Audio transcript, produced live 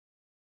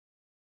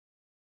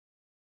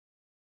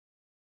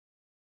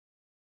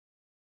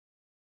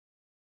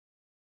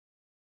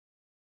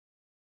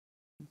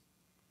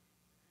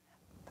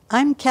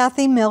I'm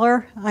Kathleen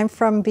Miller. I'm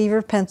from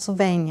Beaver,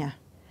 Pennsylvania.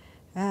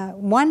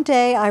 One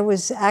day I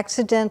was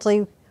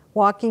accidentally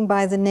walking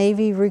by the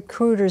Navy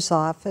recruiter's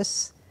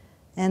office,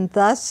 and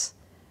thus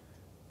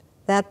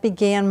that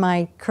began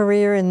my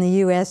career in the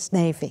U.S.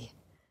 Navy.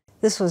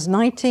 This was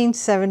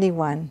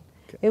 1971.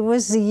 It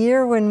was the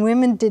year when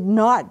women did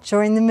not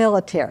join the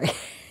military.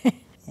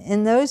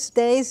 In those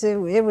days,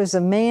 it was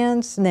a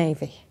man's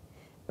Navy.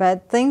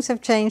 But things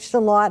have changed a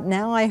lot.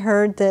 Now I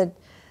heard that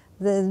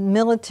the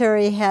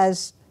military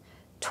has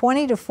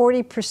 20 to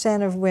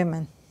 40% of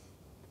women,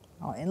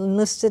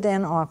 enlisted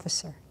and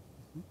officer.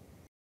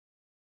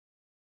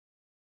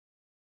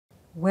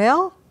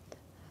 Well,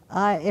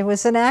 it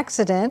was an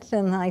accident,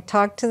 and I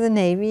talked to the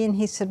Navy, and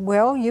he said,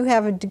 well, you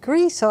have a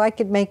degree, so I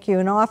could make you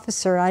an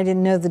officer. I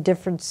didn't know the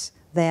difference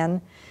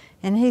then.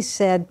 And he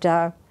said,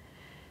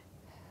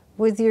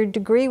 with your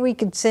degree, we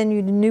could send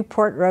you to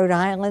Newport, Rhode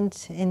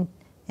Island,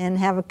 and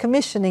have a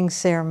commissioning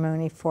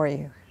ceremony for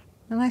you.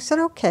 And I said,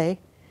 okay.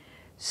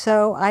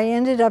 So I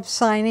ended up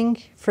signing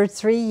for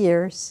 3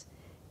 years,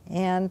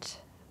 and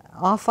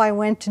off I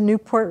went to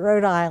Newport,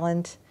 Rhode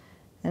Island,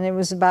 and it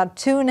was about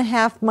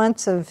 2.5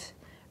 months of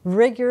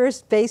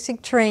rigorous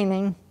basic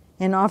training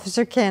in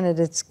officer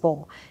candidate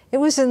school. It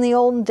was in the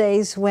olden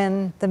days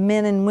when the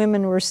men and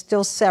women were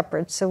still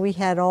separate, so we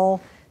had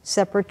all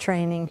separate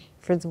training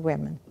for the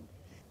women.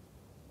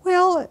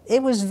 Well,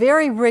 it was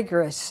very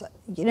rigorous.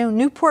 You know,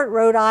 Newport,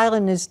 Rhode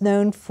Island is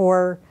known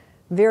for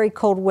very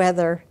cold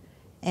weather,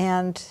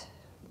 and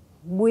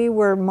we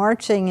were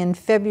marching in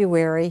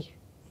February,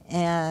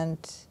 and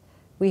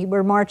we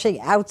were marching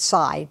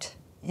outside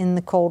in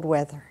the cold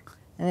weather.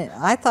 And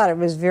I thought it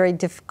was very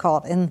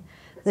difficult. And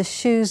the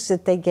shoes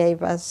that they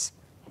gave us,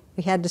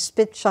 we had to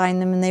spit shine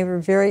them, and they were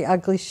very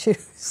ugly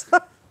shoes.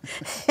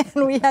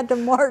 And we had to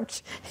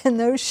march in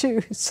those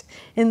shoes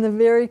in the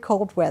very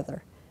cold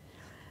weather.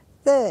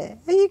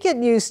 You get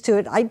used to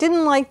it. I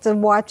didn't like the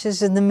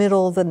watches in the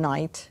middle of the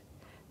night,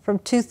 from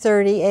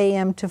 2:30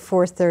 a.m. to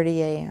 4:30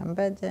 a.m.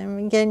 But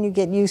again, you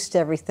get used to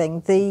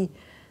everything.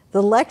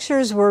 The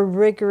lectures were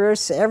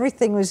rigorous.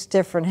 Everything was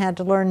different. Had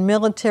to learn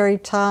military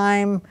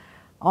time,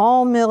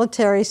 all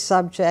military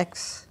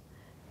subjects.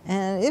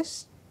 And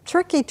it's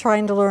tricky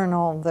trying to learn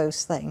all of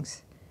those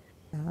things.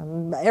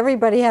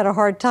 Everybody had a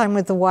hard time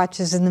with the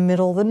watches in the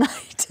middle of the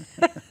night.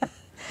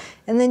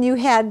 And then you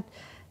had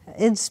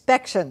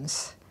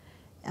inspections.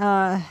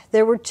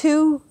 There were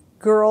 2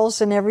 girls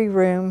in every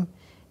room,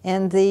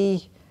 and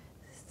the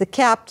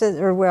captain,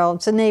 or well,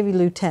 it's a Navy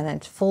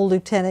lieutenant, full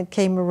lieutenant,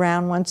 came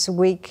around once a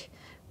week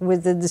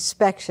with the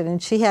inspection,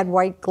 and she had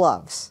white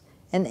gloves,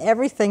 and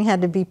everything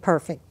had to be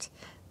perfect.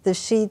 The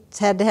sheets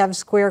had to have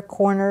square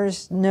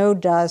corners, no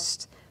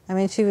dust. I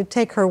mean, she would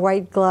take her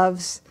white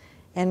gloves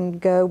and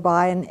go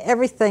by, and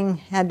everything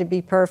had to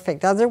be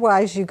perfect.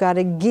 Otherwise, you got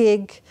a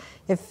gig.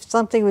 If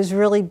something was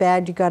really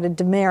bad, you got a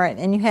demerit,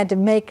 and you had to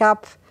make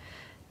up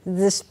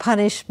this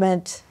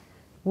punishment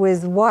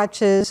with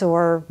watches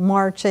or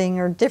marching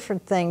or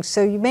different things.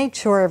 So you made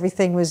sure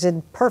everything was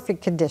in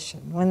perfect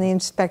condition when the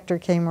inspector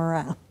came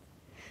around.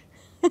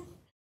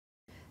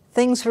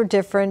 Things were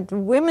different.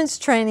 Women's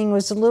training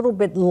was a little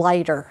bit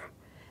lighter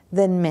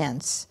than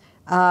men's.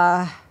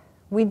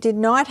 We did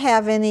not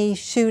have any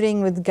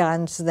shooting with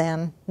guns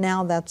then.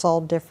 Now that's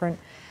all different.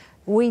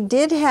 We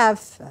did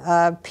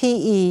have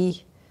PE,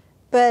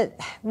 but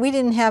we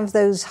didn't have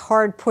those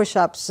hard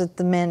push-ups that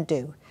the men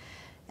do.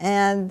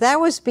 And that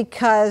was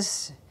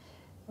because,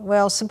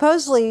 well,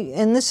 supposedly,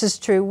 and this is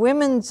true,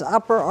 women's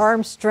upper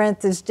arm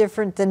strength is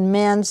different than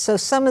men's, so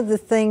some of the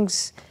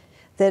things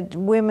that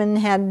women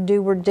had to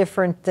do were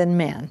different than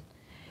men.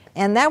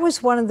 And that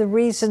was one of the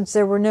reasons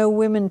there were no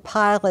women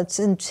pilots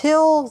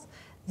until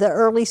the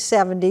early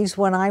 70s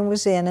when I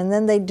was in, and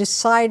then they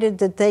decided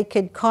that they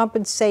could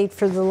compensate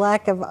for the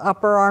lack of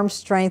upper arm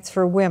strength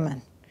for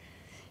women.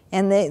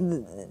 And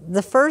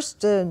the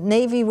first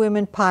Navy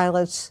women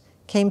pilots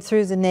came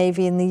through the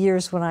Navy in the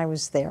years when I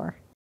was there.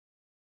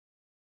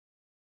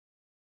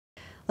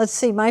 Let's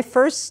see, my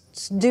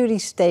first duty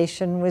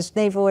station was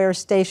Naval Air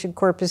Station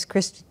Corpus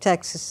Christi,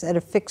 Texas, at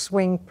a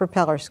fixed-wing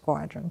propeller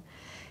squadron.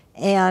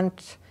 And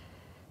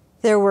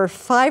there were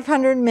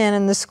 500 men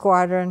in the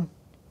squadron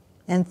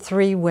and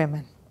 3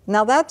 women.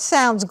 Now that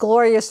sounds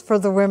glorious for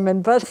the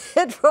women, but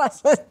it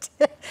wasn't.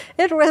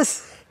 It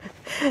was,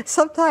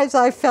 sometimes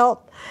I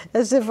felt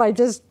as if I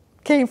just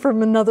came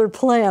from another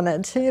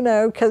planet, you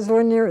know, because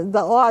when the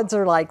odds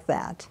are like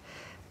that.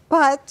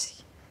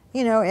 But,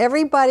 you know,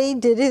 everybody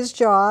did his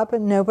job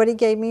and nobody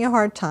gave me a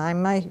hard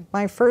time.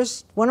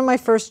 One of my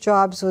first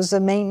jobs was a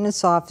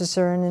maintenance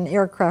officer in an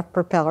aircraft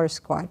propeller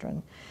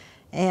squadron.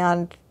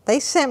 And they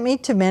sent me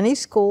to many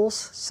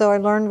schools, so I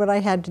learned what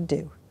I had to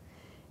do.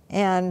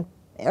 And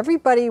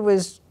everybody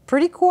was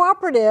pretty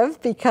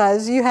cooperative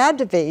because you had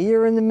to be,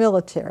 you're in the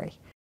military.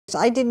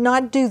 I did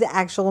not do the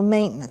actual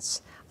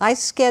maintenance. I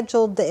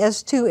scheduled the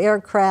S-2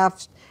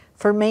 aircraft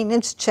for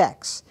maintenance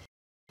checks.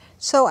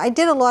 So I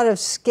did a lot of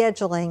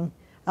scheduling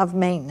of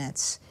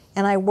maintenance,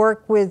 and I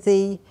worked with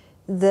the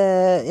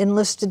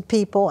enlisted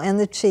people and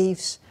the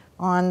chiefs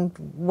on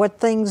what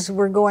things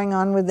were going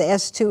on with the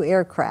S-2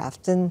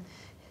 aircraft. And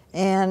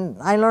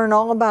I learned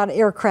all about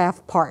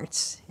aircraft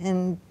parts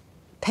and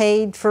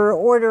paid for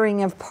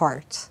ordering of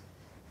parts.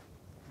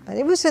 But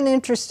it was an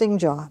interesting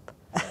job.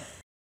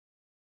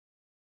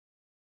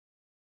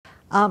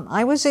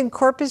 I was in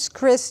Corpus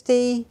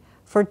Christi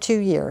for 2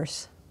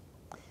 years.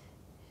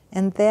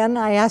 And then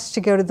I asked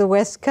to go to the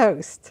West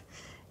Coast.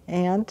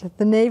 And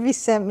the Navy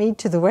sent me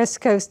to the west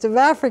coast of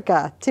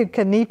Africa, to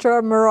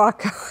Kenitra,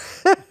 Morocco,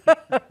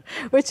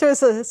 which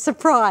was a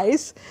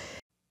surprise.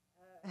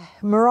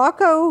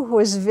 Morocco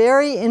was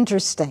very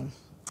interesting.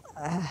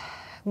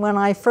 When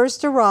I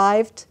first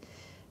arrived,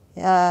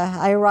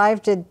 I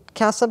arrived at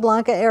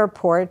Casablanca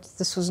Airport.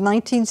 This was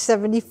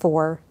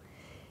 1974,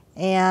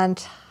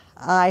 and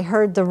I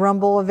heard the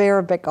rumble of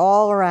Arabic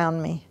all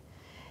around me.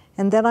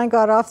 And then I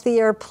got off the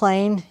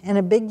airplane, and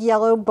a big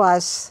yellow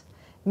bus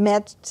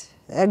met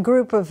a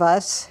group of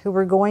us who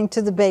were going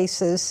to the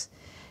bases.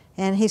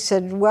 And he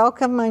said,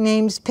 "Welcome, my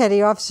name's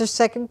Petty Officer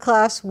Second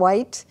Class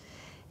White,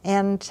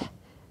 and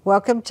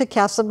welcome to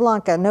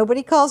Casablanca."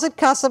 Nobody calls it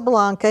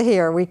Casablanca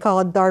here, we call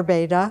it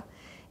Darbeda.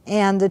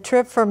 And the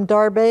trip from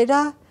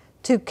Darbeda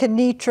to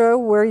Kenitra,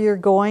 where you're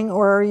going,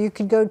 or you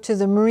could go to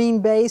the Marine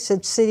base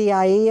at Sidi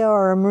Aia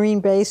or a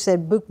Marine base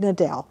at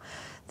Bouknadel.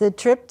 The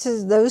trip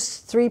to those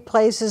 3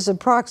 places,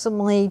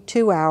 approximately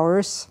 2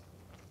 hours.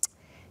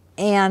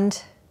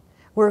 And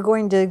we're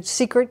going to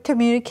secret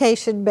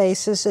communication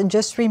bases, and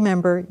just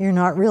remember, you're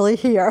not really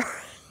here.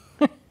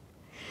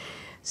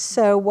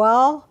 So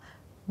while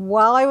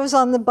I was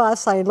on the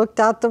bus, I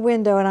looked out the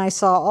window and I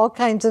saw all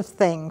kinds of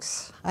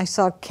things. I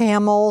saw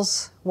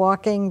camels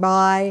walking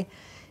by,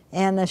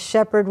 and a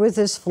shepherd with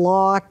his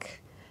flock,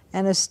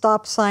 and a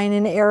stop sign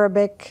in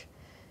Arabic,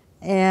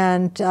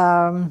 and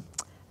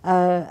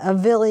a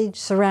village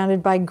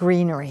surrounded by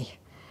greenery.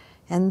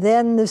 And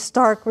then the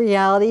stark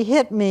reality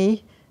hit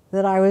me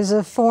that I was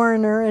a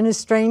foreigner in a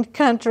strange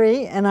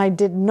country and I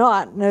did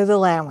not know the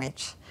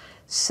language.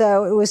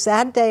 So it was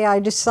that day I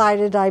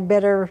decided I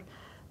better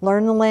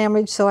learn the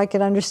language so I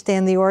could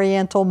understand the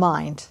Oriental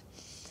mind.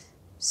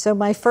 So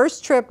my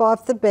first trip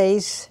off the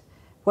base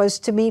was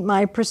to meet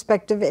my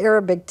prospective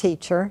Arabic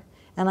teacher,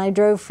 and I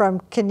drove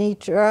from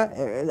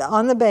Kenitra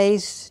on the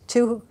base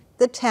to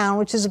the town,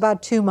 which is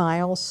about 2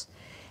 miles.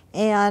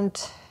 And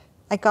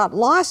I got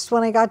lost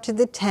when I got to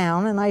the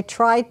town, and I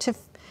tried to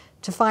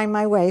find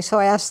my way. So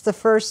I asked the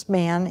first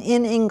man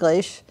in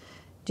English,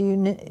 do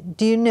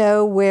you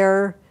know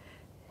where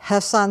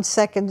Hassan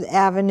II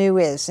Avenue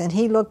is? And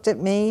he looked at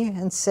me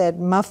and said,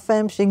 "Ma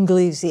femme's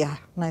Inglesia."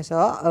 And I said,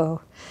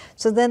 uh-oh.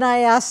 So then I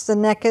asked the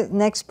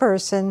next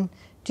person,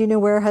 "Do you know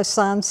where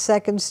Hassan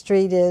II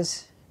Street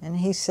is?" And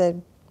he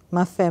said,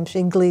 "Ma femme's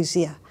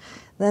Inglesia."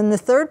 Then the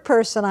third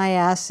person I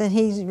asked, and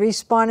he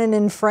responded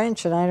in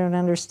French, and I don't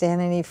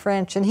understand any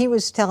French. And he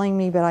was telling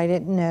me, but I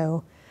didn't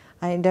know.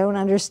 I don't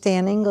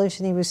understand English,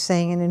 and he was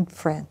saying it in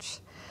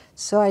French.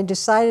 So I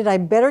decided I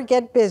better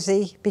get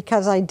busy,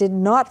 because I did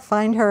not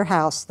find her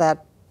house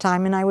that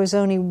time, and I was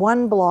only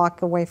 1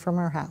 block away from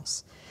her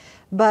house.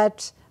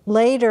 But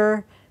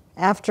later,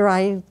 after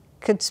I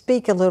could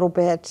speak a little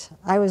bit,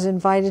 I was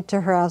invited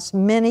to her house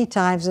many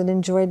times and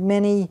enjoyed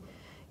many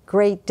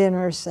great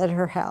dinners at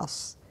her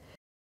house.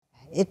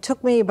 It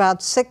took me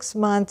about 6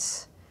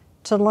 months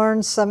to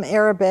learn some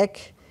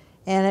Arabic,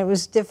 and it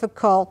was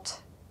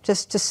difficult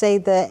just to say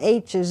the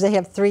H's. They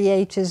have 3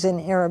 H's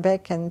in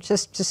Arabic, and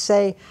just to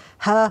say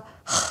ha,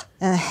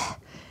 it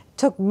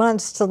took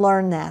months to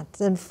learn that.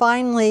 And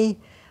finally,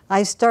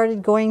 I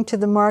started going to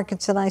the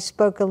markets and I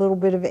spoke a little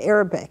bit of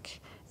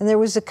Arabic. And there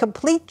was a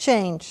complete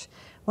change.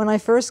 When I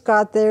first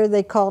got there,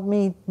 they called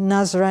me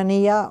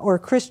Nazraniya, or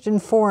Christian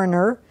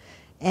foreigner.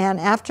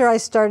 And after I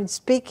started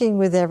speaking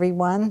with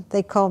everyone,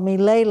 they called me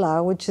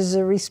Layla, which is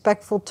a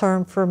respectful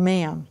term for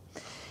ma'am.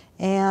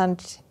 And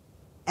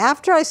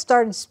after I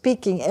started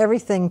speaking,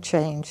 everything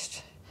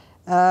changed.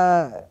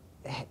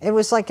 It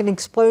was like an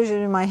explosion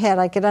in my head.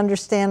 I could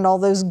understand all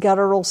those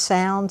guttural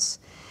sounds.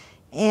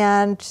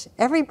 And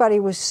everybody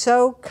was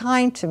so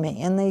kind to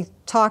me, and they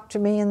talked to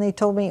me, and they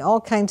told me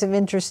all kinds of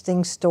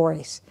interesting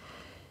stories.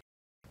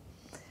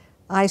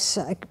 I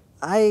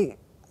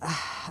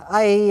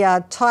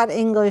taught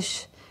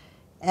English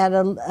at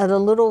a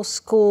little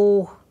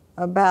school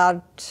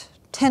about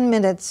 10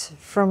 minutes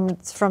from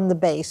the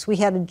base. We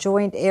had a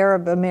joint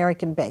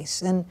Arab-American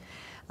base, and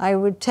I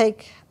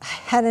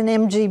had an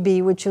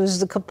MGB, which was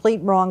the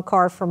complete wrong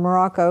car for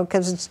Morocco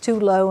because it's too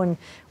low, and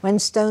when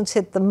stones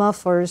hit the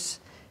mufflers,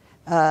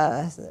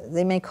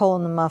 they make hole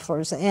in the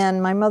mufflers.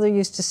 And my mother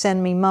used to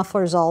send me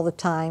mufflers all the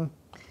time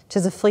to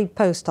the Fleet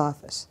Post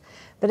Office.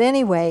 But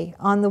anyway,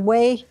 on the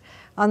way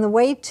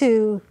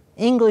to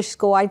English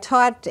school, I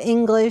taught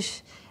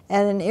English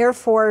at an Air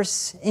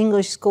Force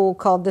English school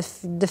called the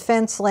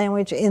Defense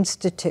Language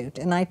Institute,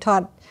 and I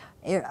taught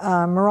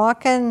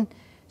Moroccan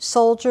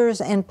soldiers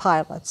and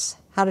pilots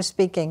how to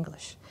speak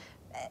English.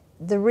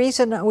 The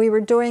reason we were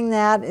doing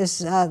that is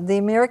the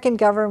American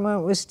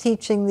government was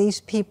teaching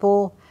these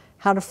people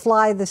how to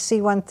fly the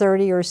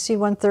C-130 or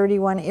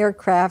C-131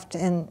 aircraft,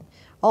 and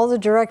All the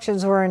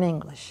directions were in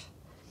English.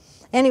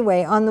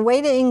 Anyway, on the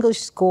way to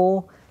English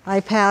school, I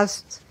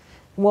passed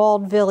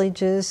walled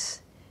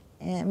villages,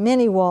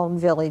 many walled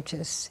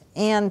villages,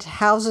 and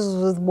houses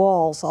with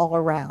walls all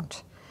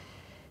around.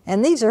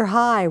 And these are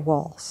high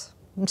walls.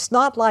 It's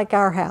not like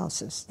our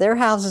houses. Their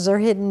houses are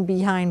hidden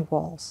behind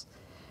walls.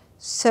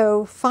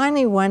 So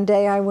finally one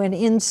day I went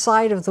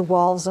inside of the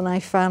walls and I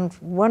found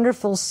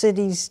wonderful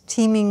cities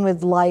teeming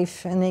with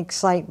life and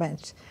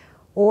excitement.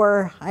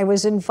 Or I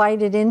was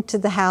invited into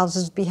the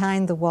houses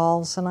behind the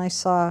walls and I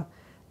saw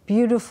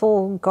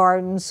beautiful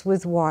gardens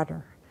with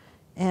water.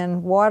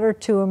 And water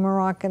to a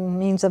Moroccan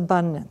means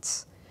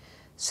abundance.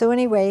 So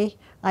anyway,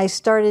 I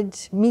started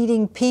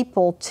meeting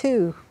people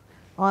too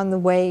on the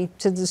way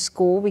to the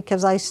school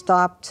because I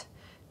stopped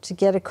to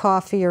get a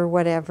coffee or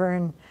whatever,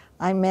 and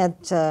I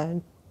met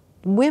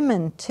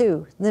women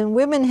too. The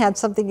women had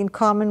something in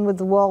common with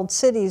the walled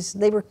cities.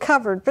 They were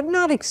covered, but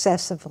not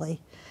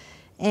excessively.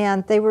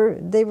 And they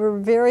were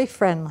very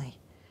friendly.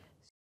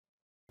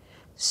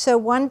 So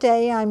one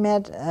day I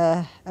met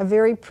a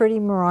very pretty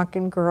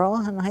Moroccan girl,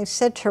 and I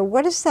said to her,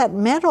 "What is that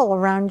medal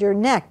around your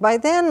neck?" By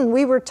then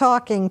we were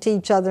talking to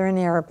each other in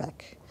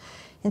Arabic.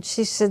 And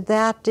she said,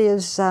 "That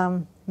is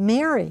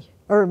Mary,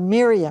 or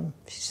Miriam."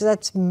 She said,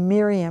 "That's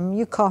Miriam,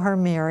 you call her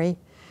Mary."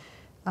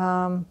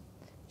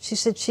 She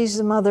said, "She's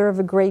the mother of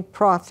a great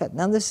prophet."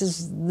 Now this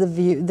is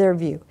their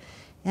view.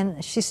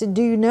 And she said,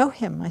 "Do you know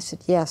him?" I said,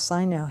 "Yes,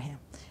 I know him."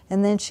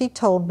 And then she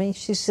told me,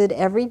 she said,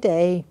 "Every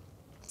day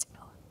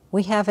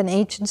we have an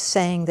ancient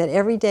saying that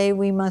every day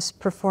we must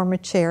perform a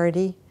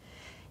charity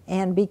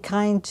and be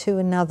kind to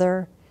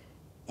another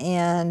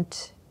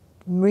and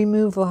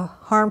remove a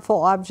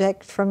harmful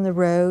object from the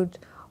road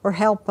or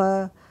help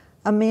a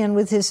man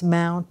with his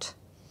mount,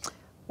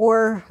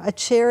 or a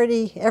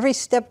charity, every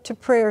step to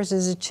prayers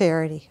is a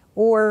charity,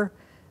 or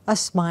a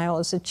smile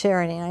is a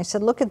charity." And I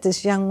said, "Look at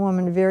this young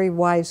woman, a very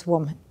wise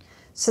woman."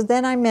 So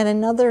then I met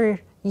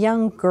another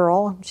young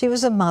girl. She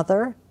was a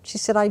mother. She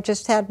said, "I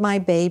just had my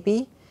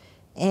baby,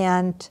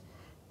 and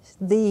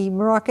the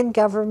Moroccan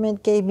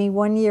government gave me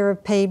 1 year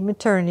of paid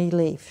maternity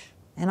leave."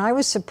 And I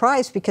was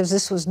surprised because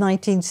this was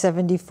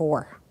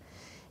 1974.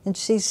 And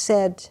she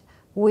said,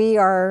 "We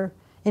are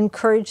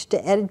encouraged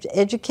to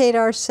educate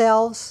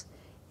ourselves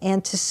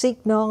and to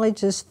seek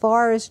knowledge as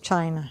far as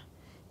China."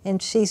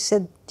 And she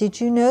said, "Did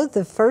you know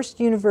the first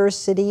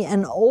university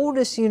and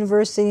oldest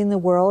university in the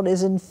world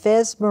is in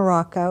Fez,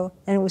 Morocco,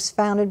 and it was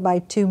founded by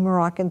 2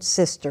 Moroccan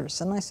sisters?"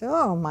 And I said,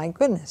 "Oh my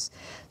goodness."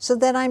 So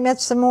then I met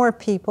some more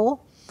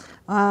people,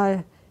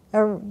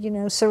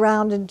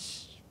 surrounded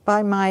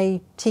by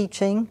my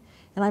teaching.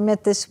 And I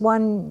met this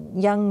one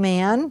young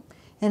man,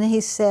 and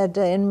he said,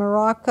 "In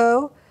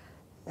Morocco,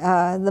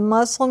 the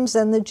Muslims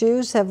and the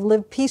Jews have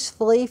lived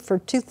peacefully for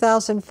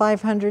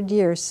 2,500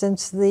 years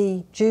since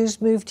the Jews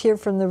moved here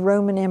from the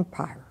Roman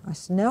Empire." I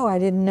said, "No, I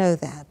didn't know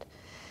that."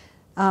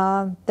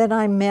 Then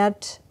I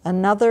met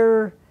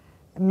another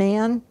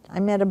man. I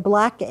met a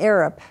black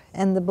Arab,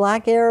 and the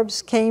black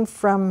Arabs came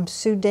from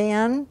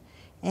Sudan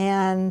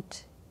and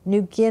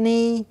New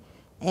Guinea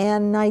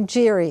and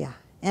Nigeria.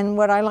 And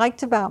what I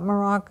liked about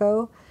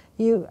Morocco,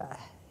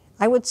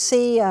 I would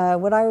see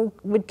what I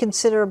would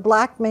consider a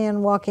black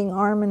man walking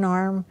arm in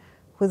arm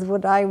with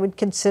what I would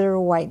consider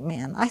a white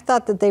man. I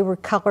thought that they were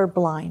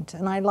colorblind,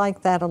 and I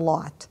liked that a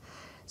lot.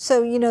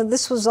 So,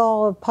 this was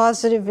all a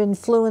positive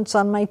influence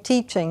on my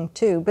teaching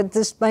too. But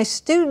my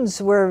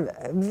students were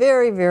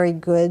very, very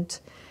good.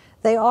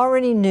 They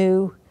already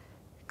knew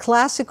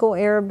classical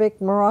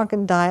Arabic,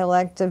 Moroccan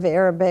dialect of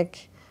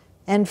Arabic,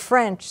 and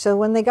French. So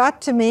when they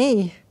got to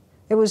me,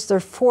 it was their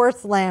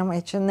 4th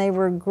language, and they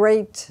were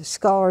great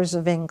scholars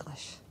of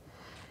English.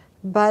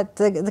 But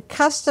the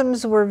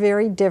customs were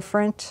very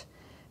different.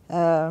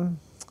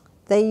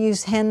 They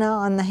used henna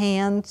on the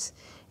hands,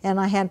 and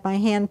I had my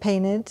hand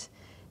painted.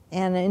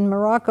 And in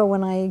Morocco,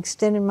 when I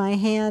extended my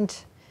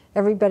hand,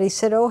 everybody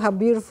said, "Oh, how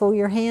beautiful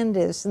your hand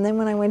is." And then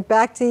when I went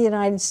back to the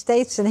United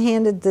States and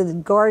handed the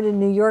guard in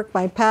New York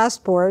my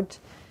passport,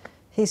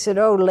 he said,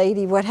 "Oh,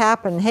 lady, what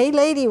happened? Hey,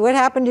 lady, what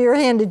happened to your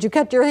hand? Did you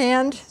cut your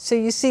hand?" So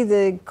you see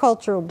the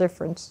cultural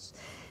difference.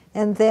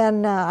 And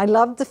then I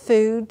loved the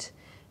food,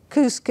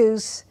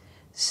 couscous,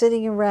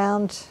 sitting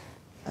around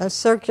a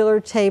circular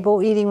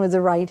table, eating with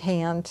the right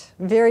hand.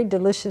 Very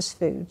delicious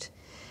food.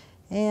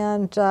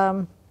 And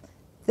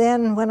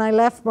then when I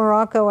left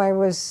Morocco, I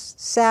was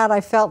sad.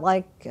 I felt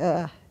like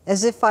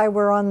as if I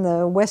were on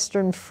the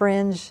western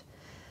fringe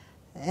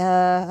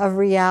of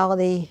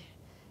reality.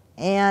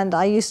 And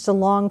I used to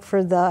long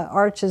for the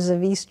arches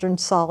of Eastern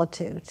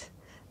solitude.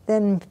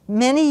 Then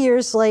many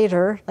years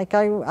later, like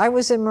I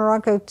was in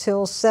Morocco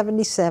till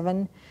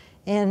 77,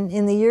 and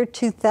in the year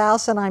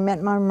 2000 I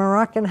met my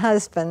Moroccan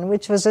husband,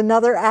 which was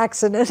another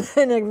accident,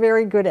 and a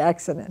very good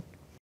accident.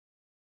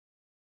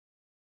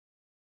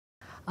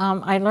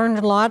 I learned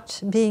a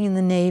lot being in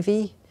the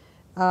Navy.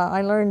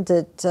 I learned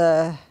that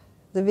the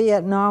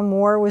Vietnam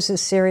War was a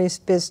serious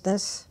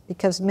business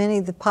because many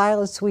of the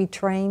pilots we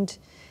trained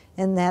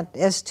in that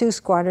S2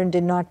 squadron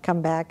did not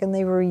come back, and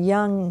they were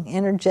young,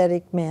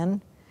 energetic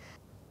men.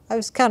 I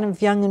was kind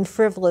of young and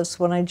frivolous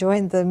when I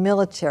joined the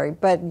military,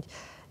 but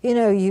you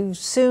know, you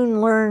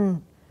soon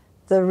learn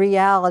the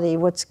reality,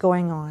 what's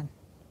going on.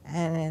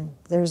 And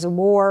there's a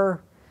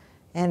war,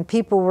 and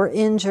people were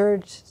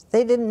injured.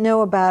 They didn't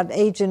know about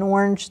Agent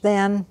Orange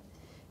then,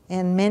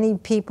 and many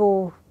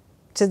people,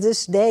 to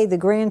this day, the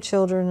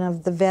grandchildren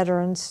of the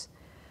veterans,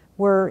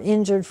 were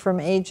injured from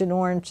Agent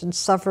Orange and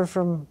suffer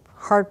from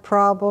heart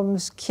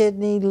problems,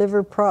 kidney,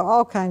 liver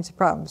all kinds of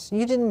problems.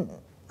 I didn't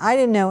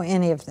know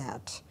any of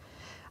that.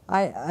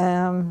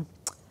 I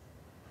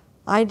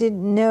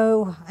didn't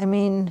know, I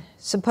mean,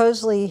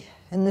 supposedly,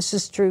 and this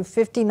is true,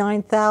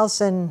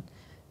 59,000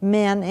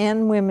 men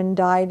and women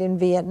died in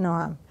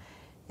Vietnam.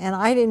 And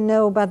I didn't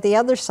know about the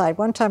other side.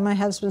 One time my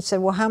husband said,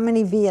 well, how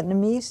many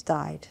Vietnamese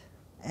died?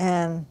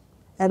 And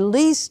at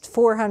least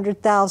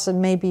 400,000,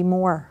 maybe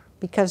more,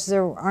 because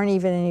there aren't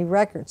even any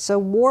records. So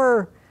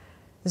war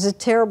is a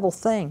terrible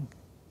thing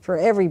for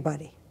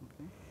everybody.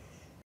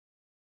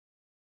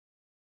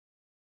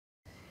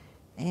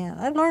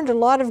 And I learned a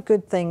lot of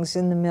good things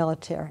in the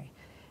military.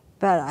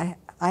 But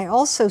I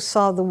also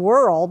saw the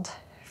world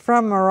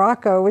from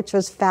Morocco, which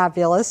was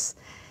fabulous.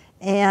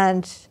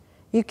 And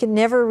you can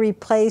never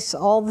replace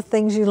all the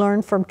things you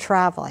learn from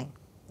traveling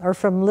or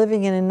from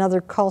living in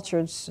another culture.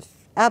 It's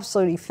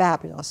absolutely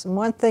fabulous. And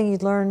one thing you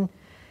learn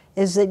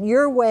is that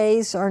your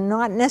ways are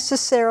not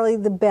necessarily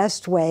the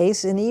best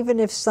ways, and even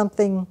if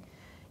something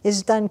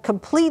is done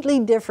completely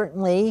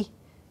differently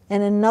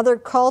in another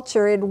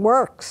culture, it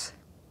works.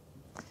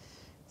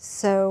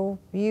 So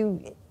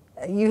you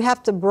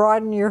have to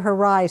broaden your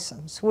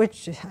horizons,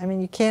 which, I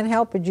mean, you can't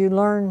help it. You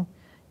learn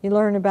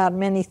about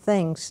many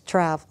things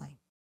traveling.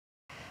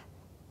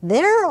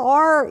 There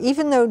are,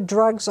 even though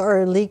drugs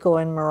are illegal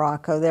in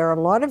Morocco, there are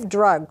a lot of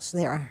drugs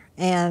there,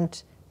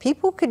 and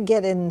people could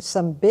get in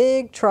some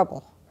big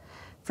trouble.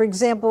 For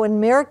example, in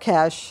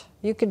Marrakesh,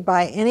 you could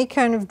buy any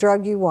kind of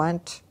drug you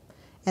want,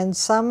 and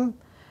some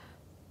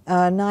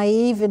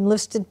naive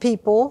enlisted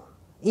people,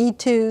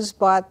 E2s,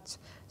 bought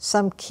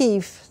some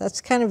keef.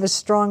 That's kind of a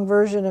strong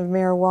version of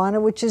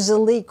marijuana, which is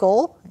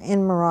illegal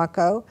in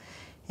Morocco.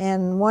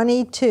 And one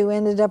E2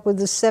 ended up with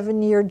a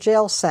 7-year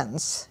jail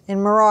sentence in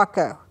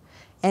Morocco,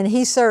 and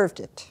he served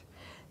it.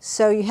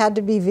 So you had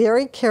to be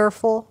very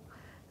careful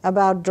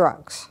about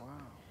drugs. Wow.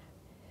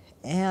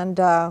 And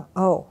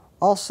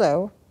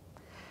also,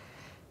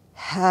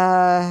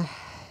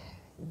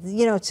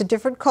 you know, it's a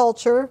different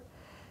culture.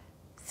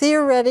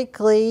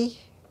 Theoretically,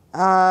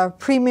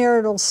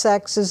 premarital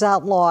sex is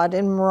outlawed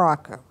in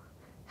Morocco.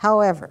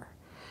 However,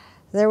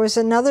 there was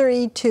another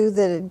E2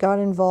 that had got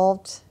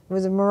involved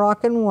with a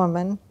Moroccan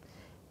woman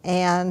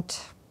and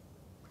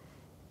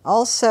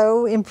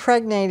also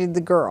impregnated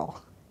the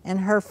girl.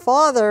 And her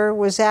father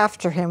was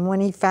after him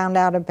when he found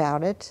out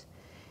about it.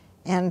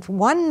 And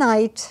one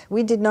night,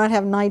 we did not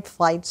have night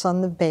flights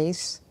on the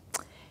base,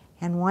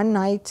 and one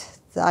night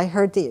I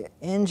heard the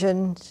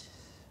engine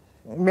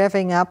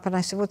revving up, and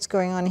I said, what's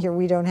going on here?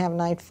 We don't have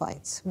night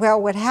flights.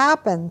 Well, what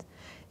happened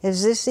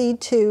is this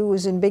E2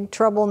 was in big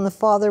trouble, and the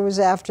father was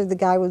after the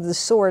guy with the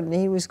sword, and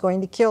he was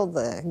going to kill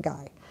the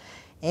guy.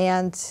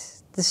 And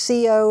the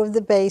CO of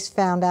the base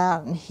found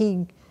out, and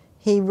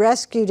he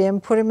rescued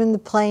him, put him in the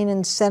plane,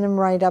 and sent him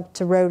right up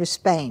to Rota,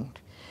 Spain.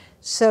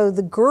 So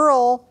the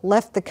girl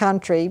left the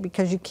country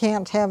because you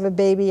can't have a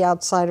baby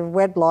outside of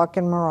wedlock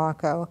in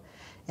Morocco,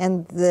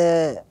 and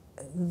the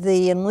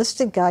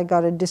enlisted guy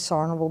got a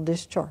dishonorable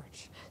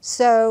discharge.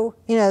 So,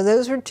 you know,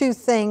 those were two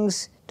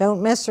things.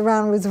 Don't mess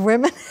around with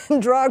women and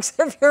drugs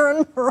if you're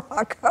in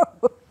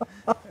Morocco.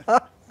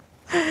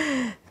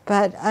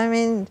 But, I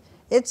mean,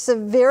 it's a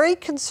very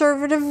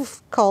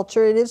conservative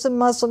culture. It is a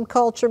Muslim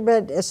culture,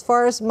 but as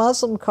far as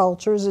Muslim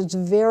cultures, it's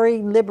very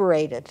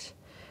liberated.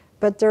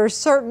 But there are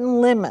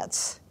certain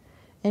limits,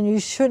 and you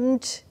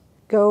shouldn't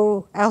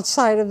go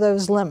outside of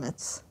those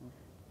limits.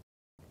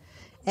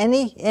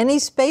 Any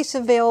space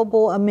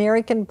available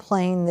American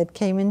plane that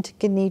came into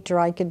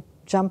Kenitra, I could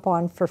jump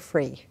on for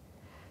free.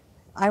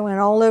 I went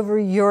all over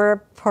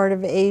Europe, part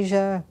of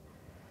Asia,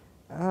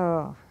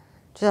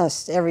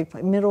 just every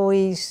place, Middle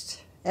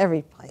East,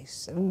 every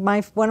place.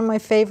 One of my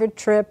favorite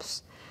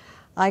trips,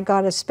 I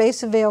got a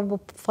space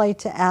available flight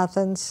to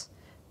Athens,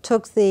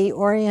 took the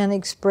Orient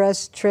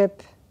Express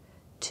trip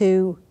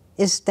to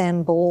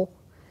Istanbul,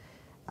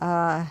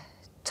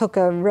 took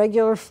a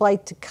regular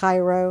flight to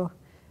Cairo,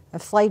 a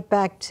flight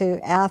back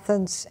to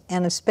Athens,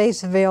 and a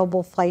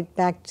space-available flight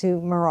back to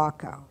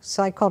Morocco.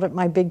 So I called it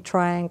my big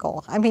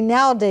triangle. I mean,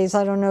 nowadays,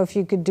 I don't know if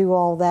you could do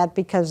all that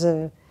because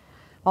of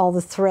all the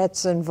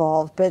threats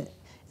involved, but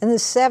in the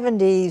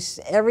 70s,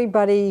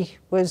 everybody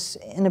was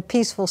in a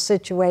peaceful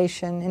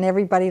situation, and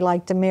everybody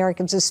liked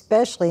Americans,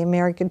 especially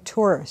American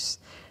tourists.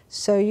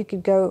 So you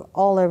could go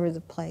all over the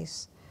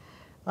place.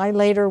 I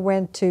later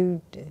went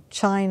to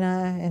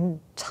China and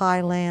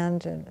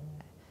Thailand and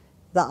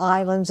the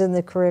islands in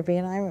the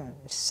Caribbean,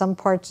 some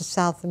parts of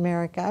South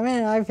America. I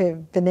mean, I've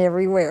been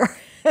everywhere,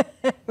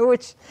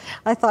 which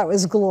I thought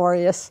was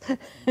glorious.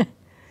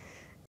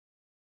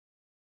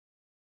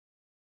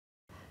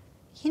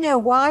 You know,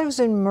 while I was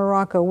in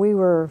Morocco, we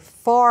were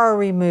far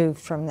removed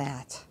from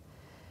that.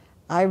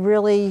 I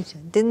really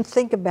didn't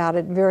think about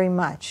it very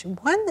much.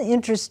 One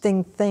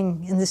interesting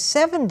thing, in the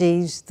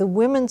 70s, the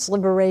women's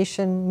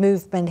liberation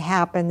movement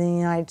happened in the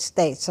United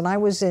States, and I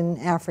was in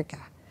Africa.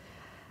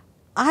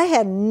 I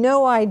had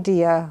no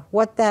idea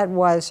what that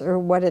was or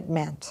what it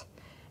meant.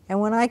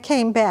 And when I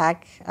came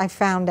back, I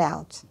found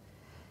out.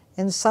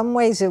 In some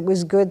ways it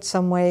was good,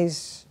 some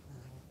ways,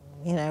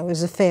 you know, it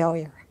was a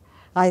failure,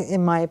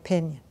 in my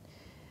opinion.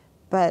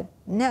 But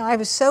no, I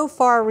was so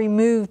far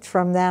removed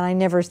from that I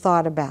never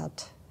thought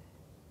about.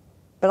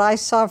 But I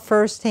saw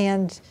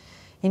firsthand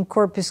in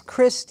Corpus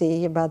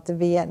Christi about the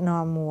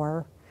Vietnam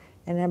War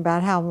and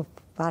about how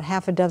about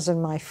half a dozen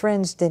of my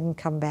friends didn't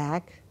come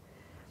back.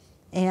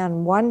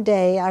 And one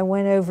day I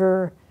went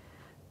over,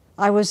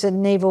 I was at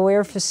Naval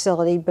Air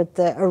Facility, but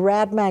the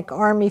Aradmac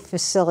Army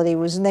facility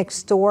was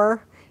next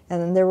door,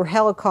 and there were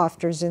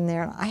helicopters in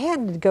there. I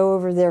had to go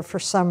over there for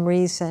some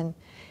reason,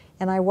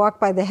 and I walked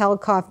by the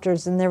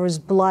helicopters and there was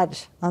blood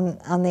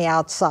on the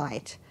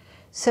outside.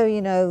 So,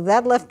 you know,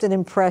 that left an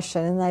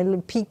impression, and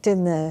I peeked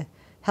in the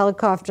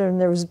helicopter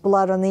and there was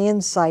blood on the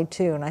inside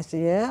too. And I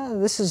said, yeah,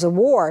 this is a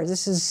war.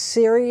 This is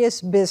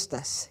serious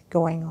business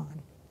going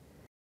on.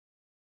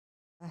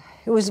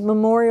 It was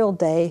Memorial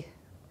Day,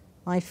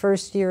 my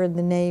first year in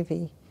the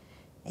Navy,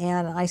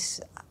 and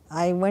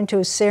I went to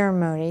a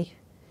ceremony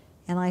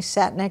and I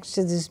sat next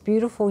to this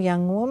beautiful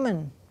young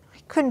woman. I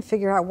couldn't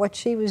figure out what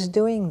she was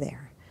doing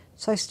there.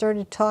 So I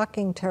started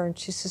talking to her, and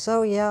she says,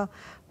 oh yeah,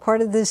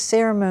 part of this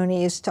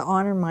ceremony is to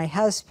honor my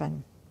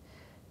husband.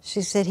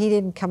 She said he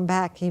didn't come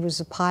back, he was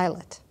a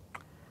pilot.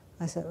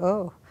 I said,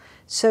 oh.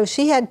 So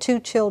she had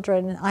 2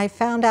 children. I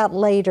found out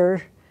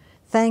later,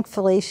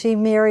 thankfully, she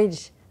married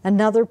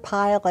another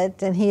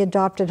pilot and he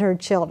adopted her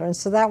children.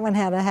 So that one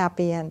had a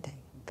happy ending.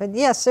 But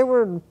yes, there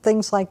were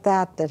things like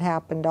that that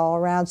happened all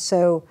around.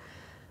 So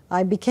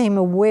I became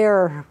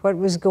aware of what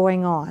was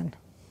going on.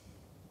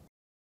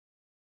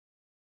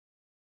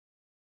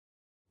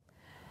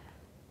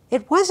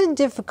 It wasn't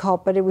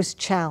difficult, but it was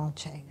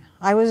challenging.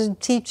 I was a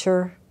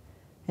teacher,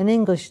 an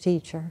English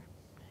teacher,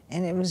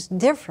 and it was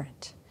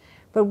different.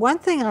 But one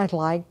thing I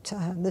liked,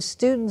 the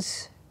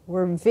students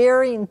were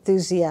very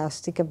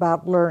enthusiastic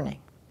about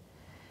learning.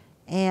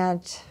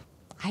 And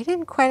I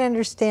didn't quite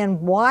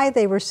understand why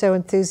they were so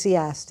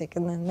enthusiastic.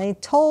 And then they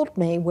told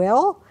me,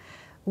 well,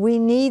 we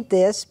need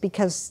this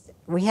because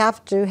we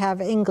have to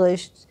have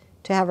English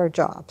to have our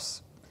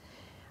jobs.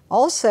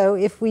 Also,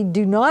 if we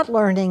do not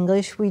learn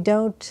English, we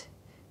don't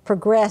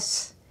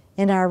progress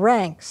in our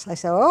ranks. I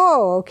said,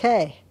 oh,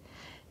 okay.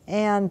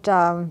 And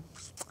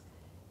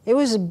it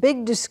was a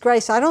big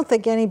disgrace. I don't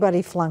think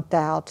anybody flunked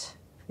out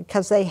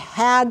because they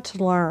had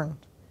to learn.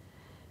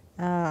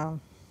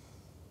 And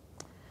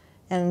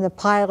the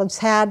pilots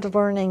had to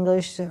learn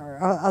English, or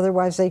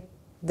otherwise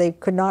they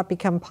could not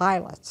become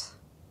pilots.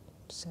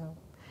 So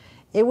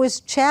it was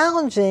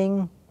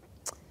challenging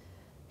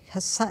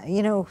because,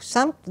 you know,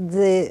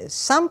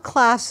 some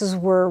classes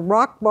were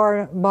rock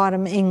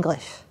bottom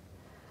English.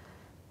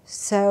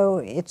 So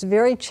it's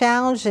very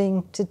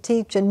challenging to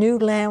teach a new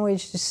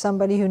language to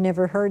somebody who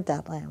never heard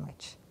that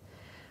language.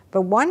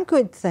 But one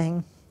good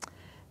thing,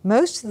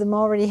 most of them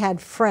already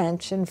had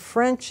French, and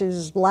French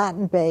is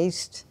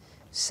Latin-based,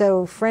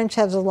 so French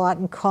has a lot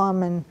in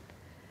common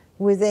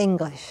with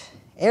English.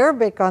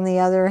 Arabic, on the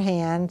other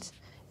hand,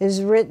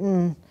 is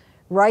written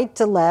right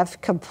to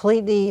left,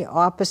 completely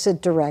opposite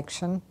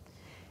direction,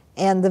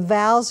 and the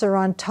vowels are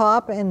on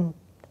top and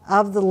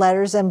of the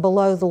letters and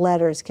below the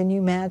letters. Can you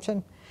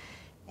imagine?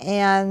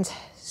 And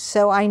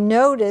so I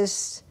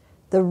noticed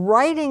the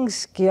writing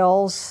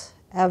skills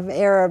of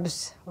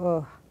Arabs,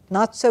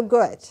 not so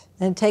good.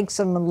 And it takes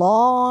them a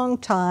long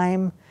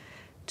time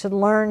to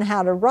learn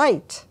how to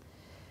write.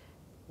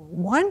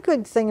 One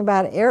good thing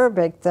about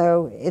Arabic,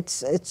 though,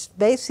 it's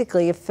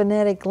basically a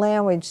phonetic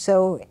language.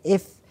 So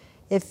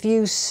if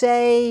you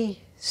say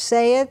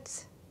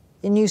it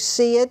and you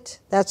see it,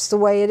 that's the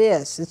way it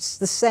is. It's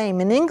the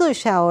same. In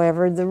English,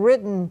 however, the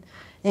written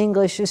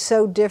English is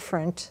so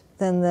different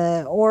than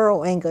the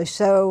oral English.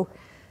 So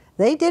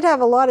they did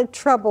have a lot of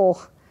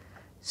trouble.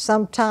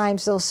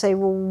 Sometimes they'll say,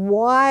 well,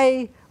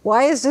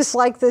 why is this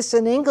like this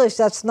in English?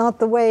 That's not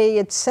the way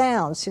it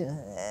sounds.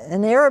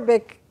 In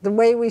Arabic, the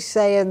way we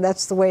say it,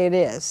 that's the way it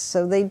is.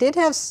 So they did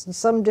have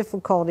some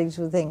difficulties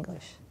with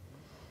English.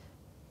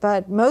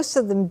 But most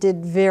of them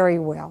did very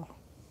well.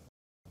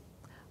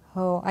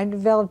 Oh, I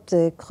developed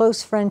a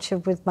close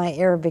friendship with my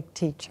Arabic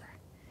teacher.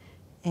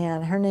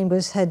 And her name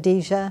was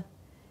Hadija.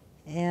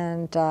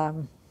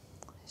 And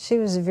she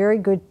was a very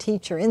good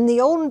teacher. In the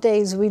olden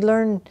days, we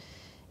learned,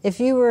 if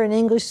you were an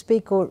English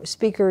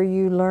speaker,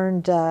 you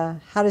learned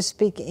how to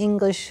speak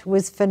English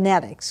with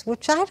phonetics,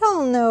 which I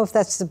don't know if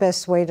that's the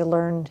best way to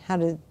learn how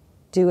to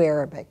do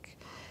Arabic.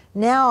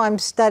 Now I'm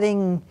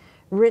studying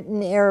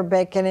written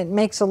Arabic, and it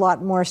makes a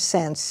lot more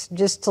sense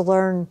just to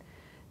learn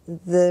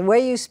the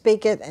way you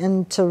speak it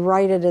and to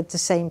write it at the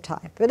same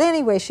time. But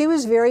anyway, she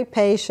was very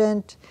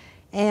patient,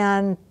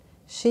 and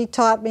she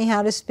taught me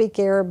how to speak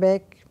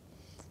Arabic.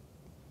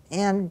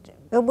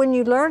 But when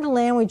you learn a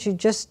language, you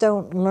just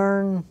don't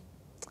learn,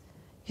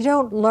 you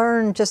don't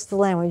learn just the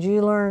language,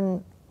 you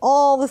learn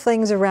all the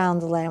things around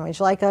the language.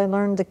 Like I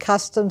learned the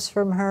customs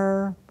from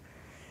her.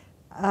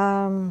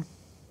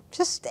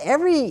 Just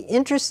every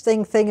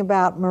interesting thing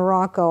about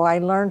Morocco I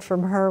learned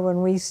from her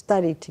when we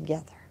studied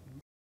together.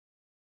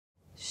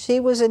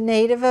 She was a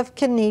native of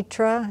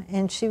Kenitra,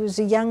 and she was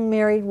a young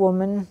married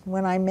woman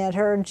when I met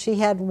her, and she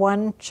had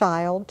one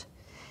child,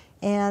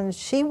 and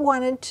she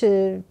wanted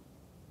to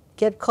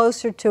get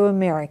closer to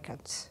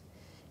Americans.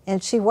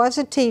 And she was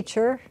a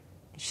teacher.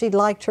 She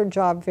liked her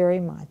job very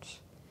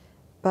much.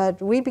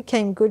 But we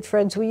became good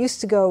friends. We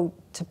used to go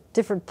to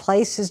different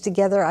places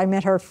together. I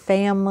met her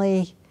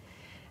family.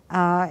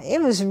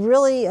 It was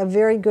really a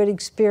very good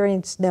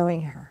experience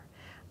knowing her.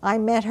 I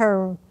met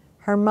her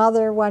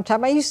mother one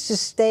time. I used to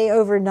stay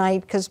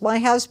overnight because my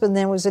husband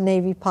then was a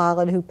Navy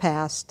pilot who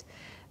passed,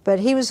 but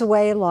he was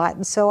away a lot,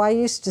 and so I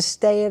used to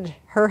stay at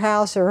her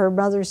house or her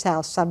mother's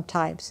house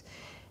sometimes.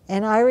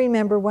 And I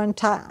remember one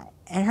time,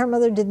 and her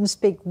mother didn't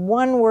speak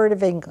one word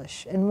of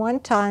English, and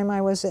one time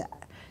I was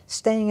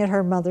staying at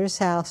her mother's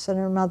house, and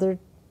her mother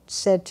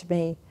said to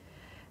me,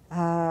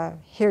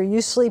 here,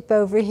 you sleep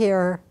over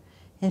here.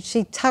 And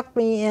she tucked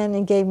me in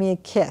and gave me a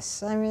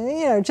kiss. I mean,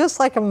 you know, just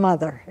like a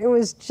mother. It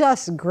was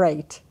just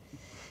great.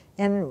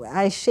 And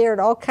I shared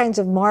all kinds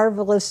of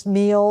marvelous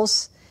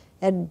meals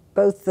at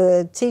both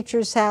the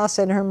teacher's house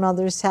and her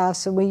mother's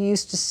house. And we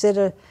used to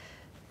sit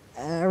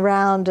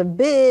around a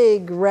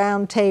big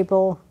round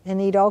table and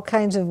eat all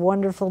kinds of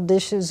wonderful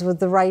dishes with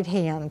the right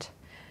hand.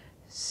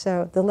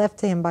 So the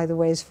left hand, by the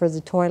way, is for the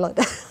toilet.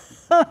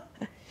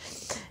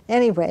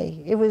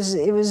 Anyway, it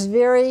was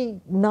very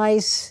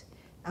nice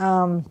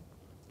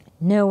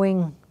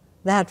knowing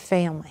that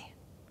family.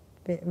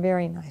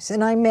 Very nice.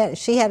 And I met,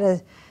 she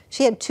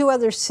had two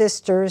other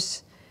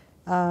sisters,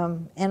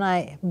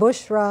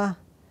 Bushra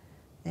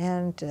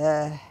and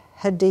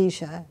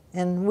Hadija,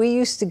 and we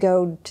used to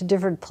go to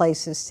different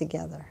places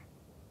together.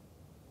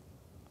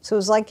 So it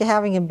was like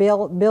having a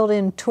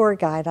built-in tour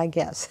guide, I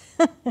guess.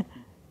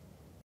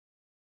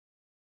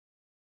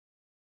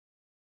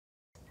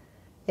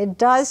 It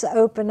does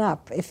open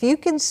up. If you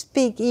can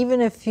speak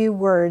even a few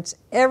words,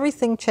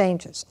 everything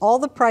changes. All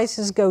the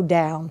prices go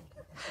down,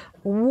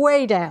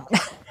 way down.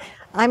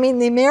 I mean,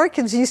 the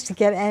Americans used to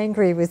get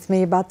angry with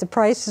me about the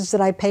prices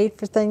that I paid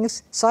for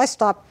things, so I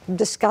stopped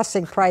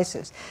discussing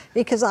prices.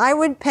 Because I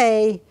would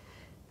pay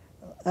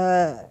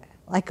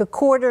like a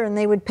quarter and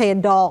they would pay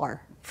 $1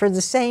 for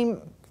the same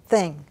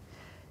thing.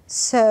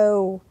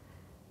 So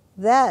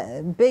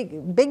that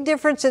big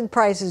difference in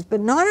prices. But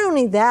not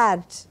only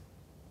that,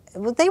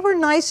 well, they were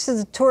nice to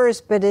the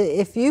tourists, but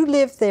if you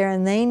lived there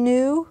and they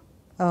knew,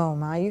 oh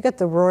my, you got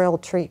the royal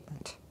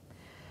treatment.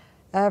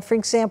 For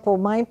example,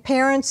 my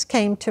parents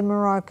came to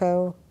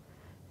Morocco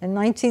in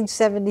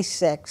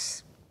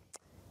 1976,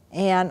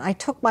 and I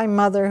took my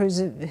mother,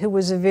 who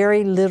was a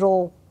very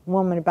little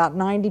woman, about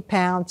 90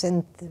 pounds,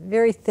 and a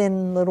very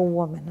thin little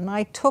woman, and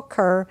I took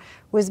her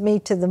with me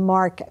to the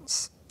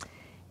markets.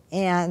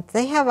 And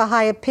they have a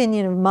high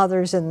opinion of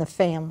mothers in the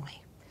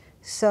family.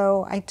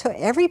 So I took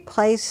every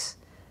place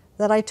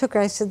that I took her,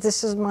 I said,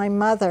 this is my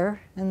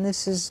mother, and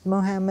this is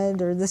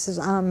Mohammed, or this is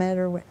Ahmed,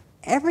 or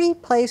every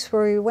place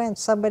where we went,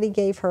 somebody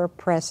gave her a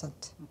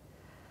present.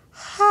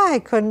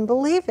 I couldn't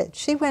believe it.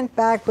 She went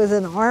back with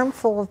an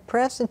armful of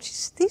presents. She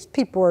said, these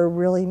people are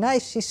really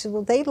nice. She said,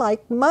 well, they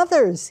like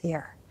mothers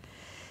here.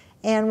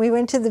 And we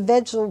went to the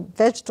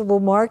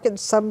vegetable market.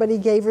 Somebody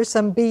gave her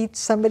some beets,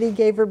 somebody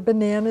gave her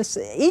bananas.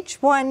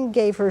 Each one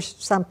gave her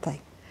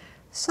something.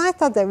 So I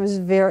thought that was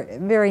very,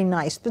 very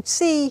nice. But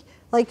see,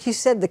 like you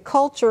said, the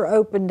culture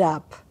opened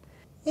up.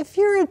 If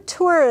you're a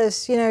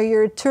tourist, you know,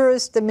 you're a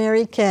tourist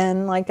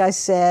American, like I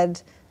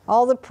said,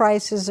 all the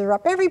prices are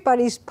up.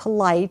 Everybody's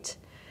polite,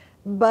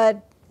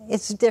 but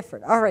it's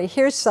different. All right,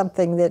 here's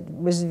something that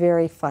was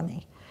very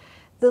funny.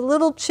 The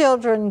little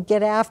children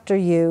get after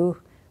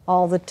you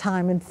all the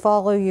time and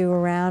follow you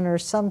around, or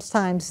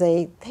sometimes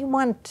they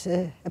want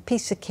a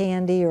piece of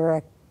candy or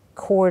a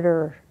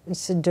quarter,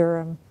 it's a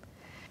dirham.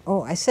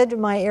 Oh, I said to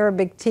my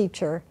Arabic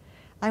teacher,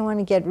 I want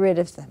to get rid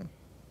of them.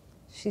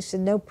 She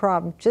said, no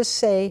problem, just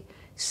say,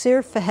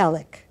 Sir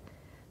Fahelik.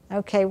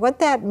 Okay, what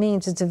that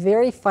means, it's a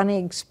very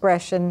funny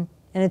expression,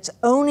 and it's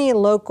only a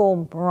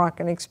local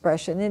Moroccan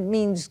expression. It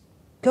means,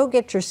 go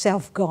get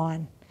yourself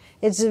gone.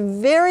 It's a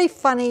very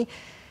funny,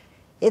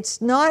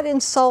 it's not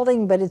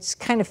insulting, but it's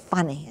kind of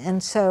funny.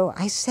 And so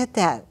I said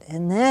that,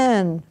 and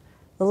then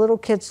the little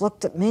kids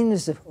looked at me and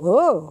said,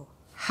 whoa,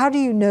 how do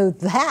you know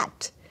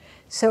that?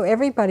 So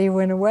everybody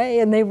went away,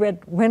 and they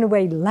went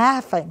away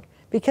laughing,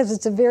 because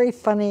it's a very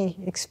funny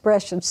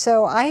expression.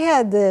 So I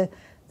had the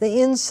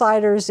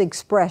insider's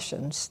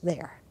expressions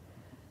there.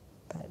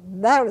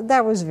 But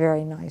that was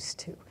very nice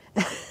too.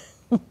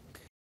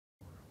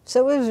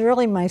 So it was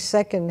really my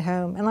second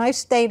home. And I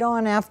stayed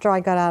on after I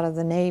got out of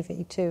the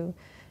Navy too.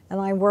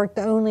 And I worked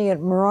only at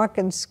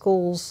Moroccan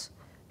schools,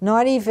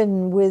 not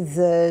even with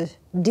the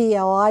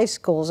DLI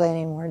schools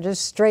anymore,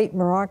 just straight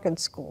Moroccan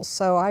schools.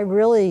 So I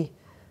really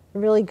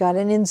really got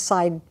an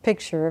inside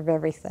picture of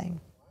everything.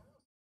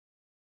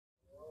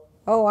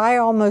 Oh, I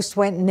almost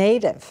went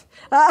native.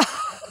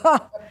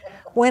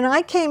 When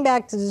I came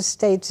back to the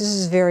States, this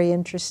is very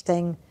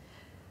interesting.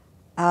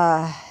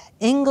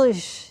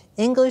 English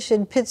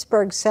in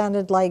Pittsburgh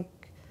sounded like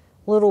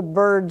little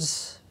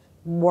birds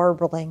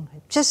warbling.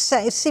 Just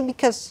see,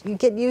 because you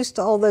get used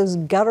to all those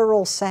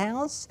guttural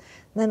sounds,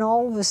 and then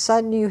all of a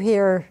sudden you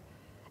hear,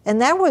 and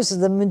that was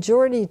the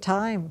majority of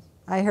time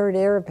I heard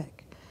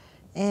Arabic.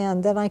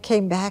 And then I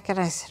came back and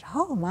I said,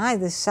 oh my,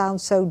 this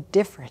sounds so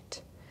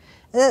different.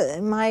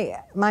 My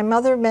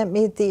mother met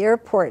me at the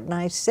airport, and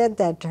I said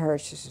that to her.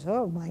 She says,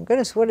 oh my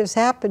goodness, what has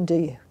happened to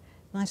you?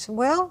 And I said,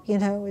 well, you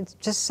know, it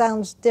just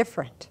sounds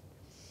different.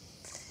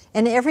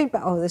 And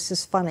everybody, oh, this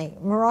is funny.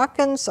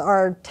 Moroccans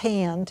are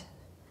tanned,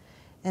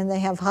 and they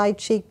have high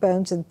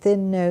cheekbones and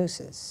thin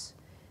noses.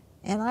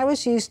 And I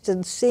was used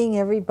to seeing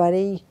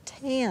everybody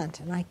tanned,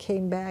 and I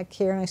came back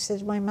here and I said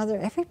to my mother,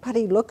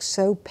 everybody looks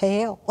so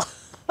pale.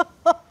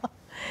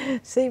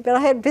 See, but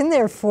I had been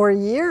there 4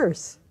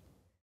 years.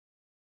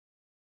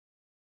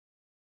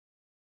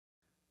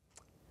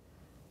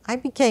 I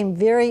became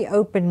very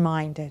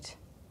open-minded,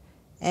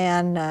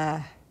 and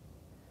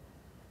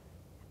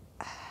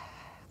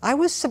I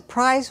was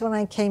surprised when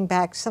I came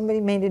back.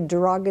 Somebody made a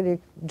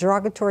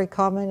derogatory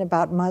comment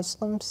about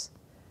Muslims.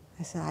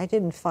 I said, I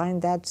didn't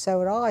find that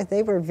so at all.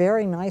 They were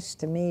very nice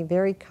to me,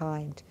 very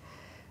kind.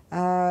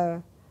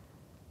 I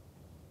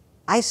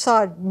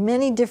saw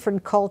many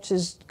different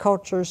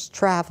cultures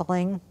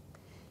traveling,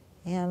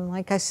 and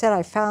like I said,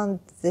 I found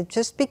that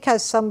just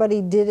because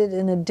somebody did it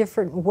in a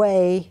different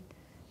way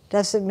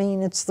doesn't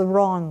mean it's the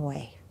wrong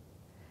way.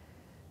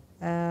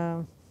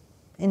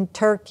 In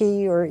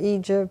Turkey or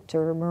Egypt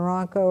or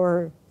Morocco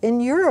or in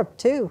Europe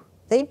too,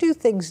 they do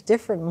things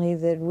differently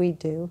than we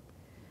do,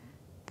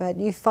 but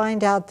you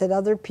find out that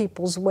other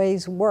people's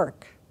ways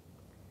work.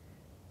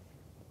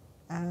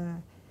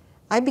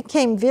 I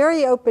became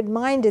very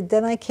open-minded.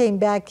 Then I came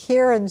back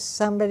here and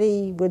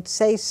somebody would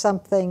say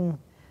something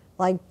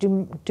like,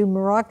 do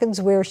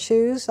Moroccans wear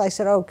shoes? I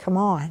said, oh, come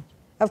on.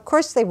 Of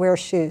course they wear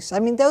shoes. I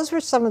mean, those were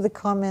some of the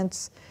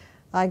comments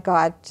I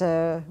got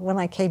when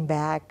I came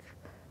back.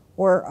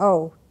 Or,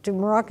 oh, do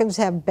Moroccans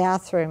have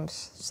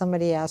bathrooms?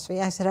 Somebody asked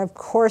me. I said, of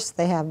course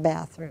they have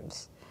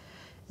bathrooms.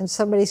 And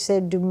somebody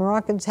said, do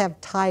Moroccans have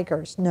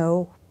tigers?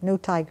 No, no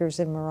tigers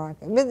in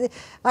Morocco. But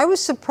I was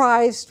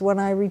surprised when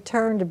I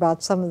returned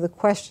about some of the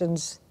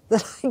questions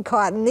that I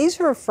got. And these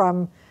were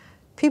from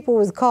people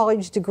with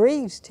college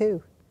degrees,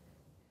 too.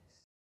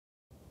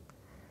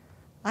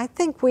 I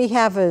think we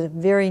have a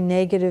very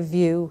negative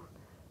view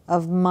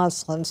of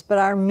Muslims, but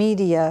our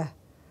media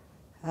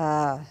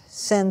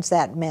sends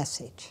that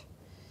message.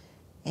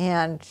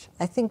 And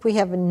I think we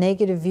have a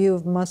negative view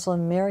of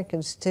Muslim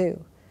Americans,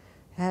 too.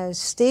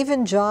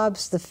 Steve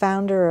Jobs, the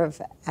founder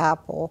of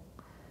Apple,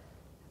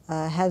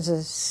 has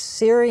a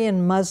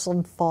Syrian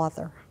Muslim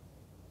father.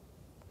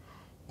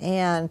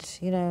 And,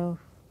 you know,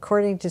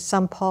 according to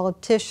some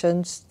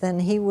politicians,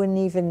 then he wouldn't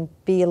even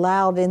be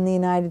allowed in the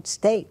United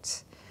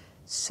States.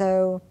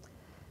 So,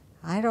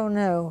 I don't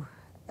know.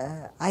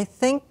 I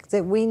think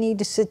that we need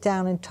to sit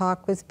down and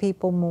talk with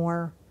people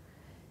more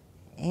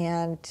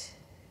and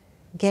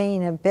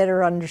gain a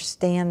better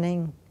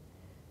understanding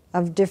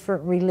of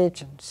different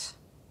religions.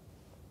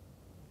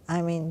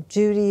 I mean,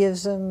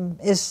 Judaism,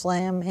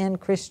 Islam, and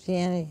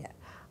Christianity.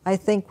 I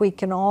think we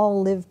can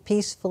all live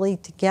peacefully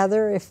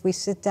together if we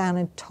sit down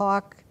and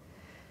talk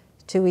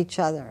to each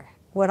other.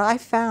 What I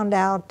found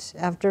out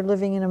after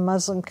living in a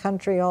Muslim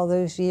country all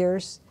those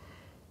years,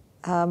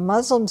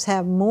 Muslims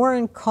have more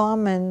in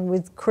common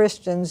with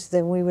Christians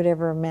than we would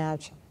ever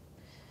imagine.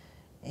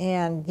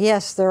 And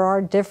yes, there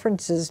are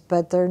differences,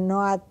 but they're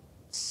not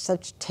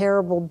such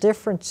terrible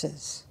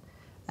differences.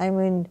 I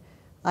mean,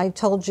 I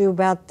told you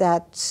about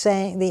that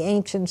saying, the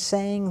ancient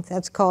saying,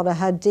 that's called a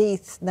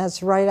hadith.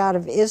 That's right out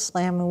of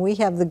Islam, and we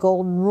have the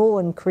golden rule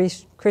in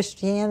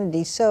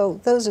Christianity. So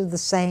those are the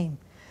same.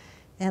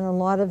 And a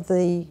lot of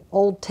the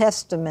Old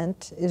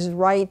Testament is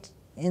right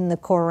in the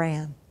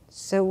Quran.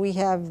 So we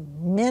have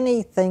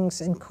many things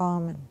in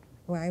common.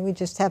 Right? We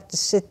just have to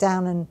sit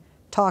down and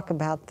talk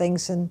about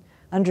things and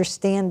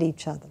understand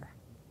each other.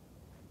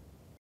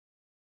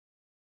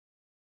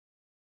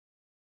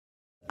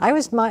 I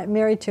was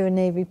married to a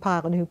Navy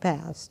pilot who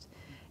passed.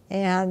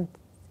 And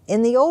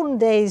in the olden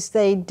days,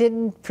 they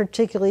didn't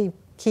particularly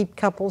keep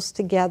couples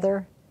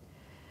together.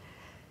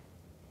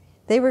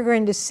 They were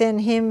going to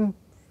send him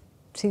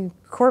to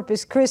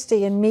Corpus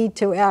Christi and me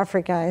to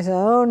Africa. I said,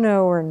 oh,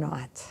 no, we're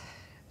not.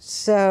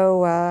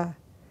 So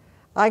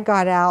I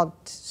got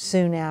out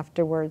soon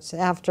afterwards,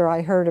 after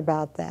I heard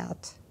about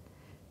that,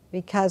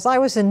 because I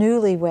was a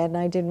newlywed and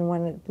I didn't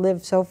want to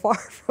live so far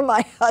from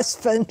my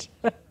husband.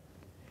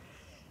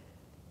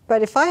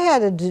 But if I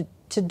had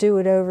to do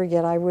it over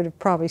again, I would have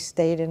probably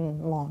stayed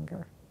in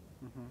longer.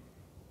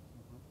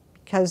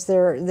 Because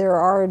there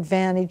are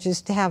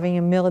advantages to having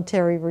a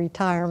military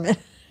retirement.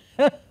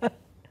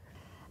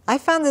 I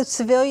found that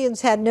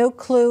civilians had no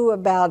clue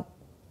about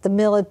the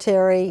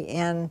military,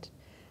 and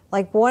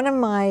Like one of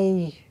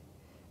my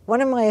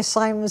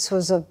assignments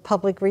was a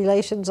public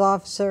relations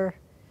officer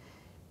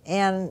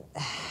and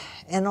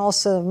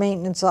also a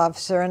maintenance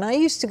officer. And I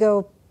used to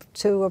go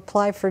to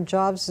apply for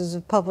jobs as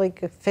a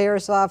public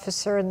affairs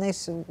officer, and they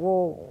said,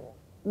 well,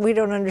 we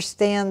don't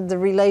understand the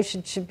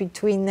relationship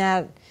between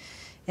that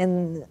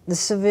and the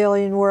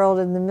civilian world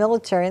and the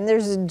military. And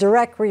there's a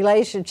direct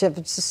relationship,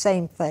 it's the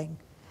same thing.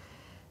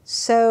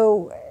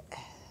 So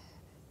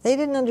they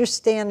didn't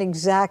understand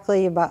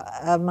exactly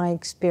about my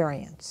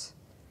experience.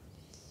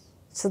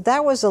 So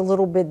that was a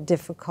little bit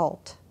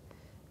difficult.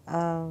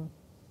 And,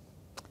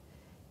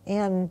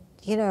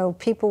 you know,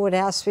 people would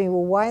ask me,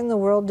 well, why in the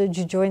world did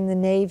you join the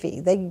Navy?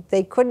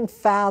 They couldn't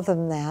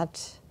fathom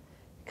that,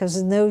 because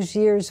in those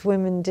years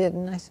women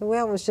didn't. I said,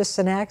 well, it was just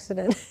an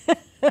accident.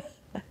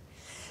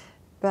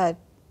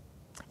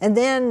 And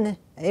then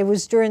it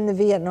was during the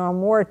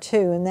Vietnam War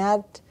too, and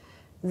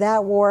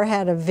that war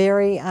had a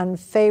very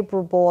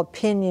unfavorable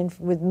opinion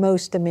with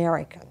most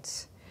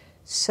Americans.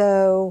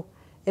 So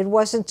it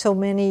wasn't until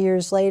many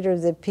years later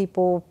that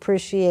people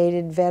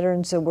appreciated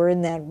veterans that were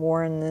in that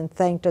war and then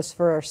thanked us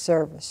for our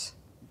service.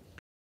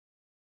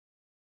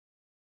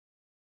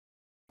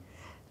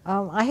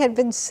 I had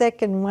been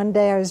sick, and one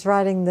day I was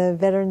riding the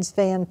veterans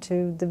van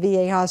to the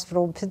VA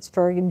hospital in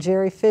Pittsburgh, and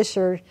Jerry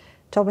Fisher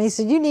told me, he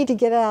said, you need to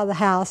get out of the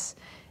house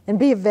and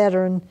be a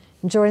veteran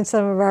and join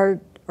some of our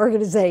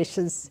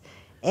organizations.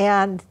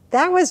 And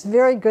that was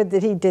very good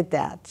that he did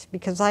that,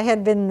 because I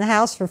had been in the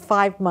house for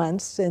 5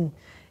 months, and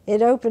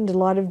it opened a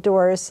lot of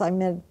doors. I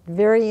met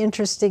very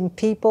interesting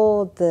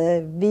people at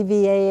the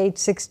VVA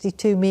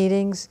 862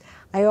 meetings.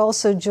 I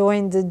also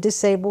joined the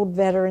Disabled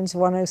Veterans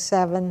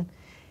 107,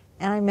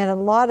 and I met a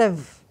lot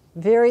of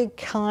very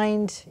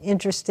kind,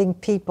 interesting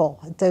people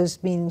at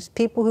those meetings,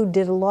 people who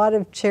did a lot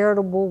of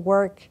charitable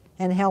work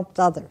and helped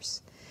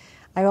others.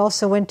 I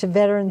also went to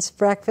Veterans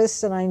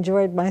Breakfast, and I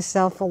enjoyed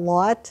myself a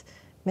lot.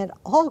 Met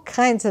all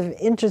kinds of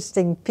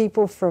interesting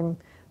people, from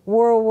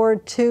World War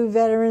II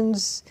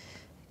veterans,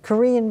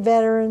 Korean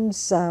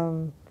veterans,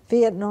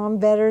 Vietnam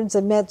veterans.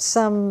 I met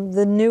some,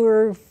 the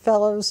newer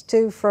fellows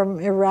too, from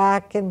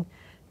Iraq and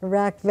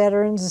Iraq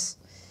veterans.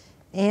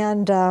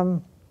 And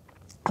I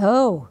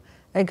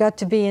got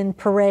to be in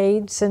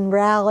parades and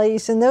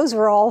rallies, and those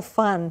were all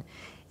fun.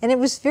 And it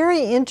was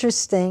very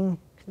interesting,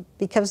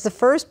 because the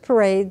first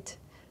parade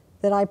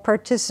that I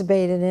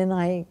participated in,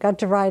 I got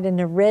to ride in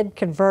a red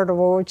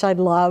convertible, which I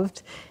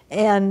loved.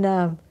 And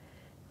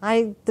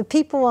the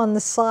people on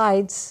the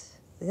sides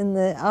in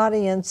the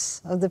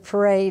audience of the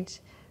parade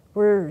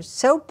were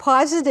so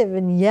positive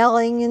and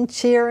yelling and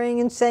cheering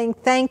and saying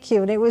thank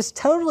you. And it was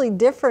totally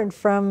different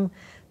from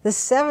the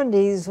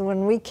 70s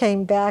when we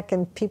came back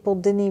and people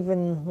didn't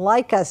even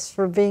like us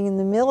for being in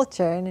the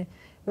military. And it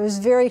was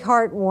very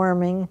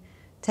heartwarming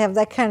to have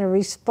that kind of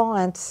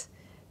response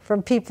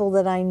from people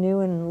that I knew,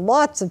 and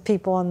lots of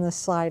people on the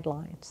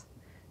sidelines.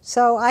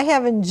 So I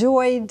have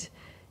enjoyed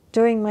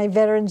doing my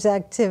veterans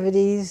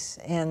activities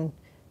and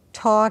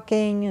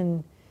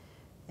talking,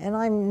 and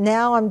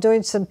I'm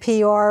doing some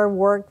PR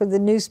work with the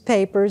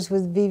newspapers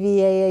with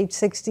VVA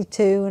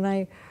 862, and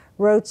I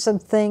wrote some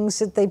things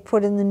that they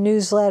put in the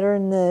newsletter,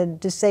 in the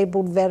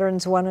Disabled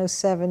Veterans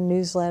 107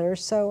 newsletter.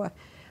 So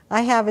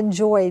I have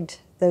enjoyed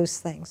those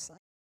things.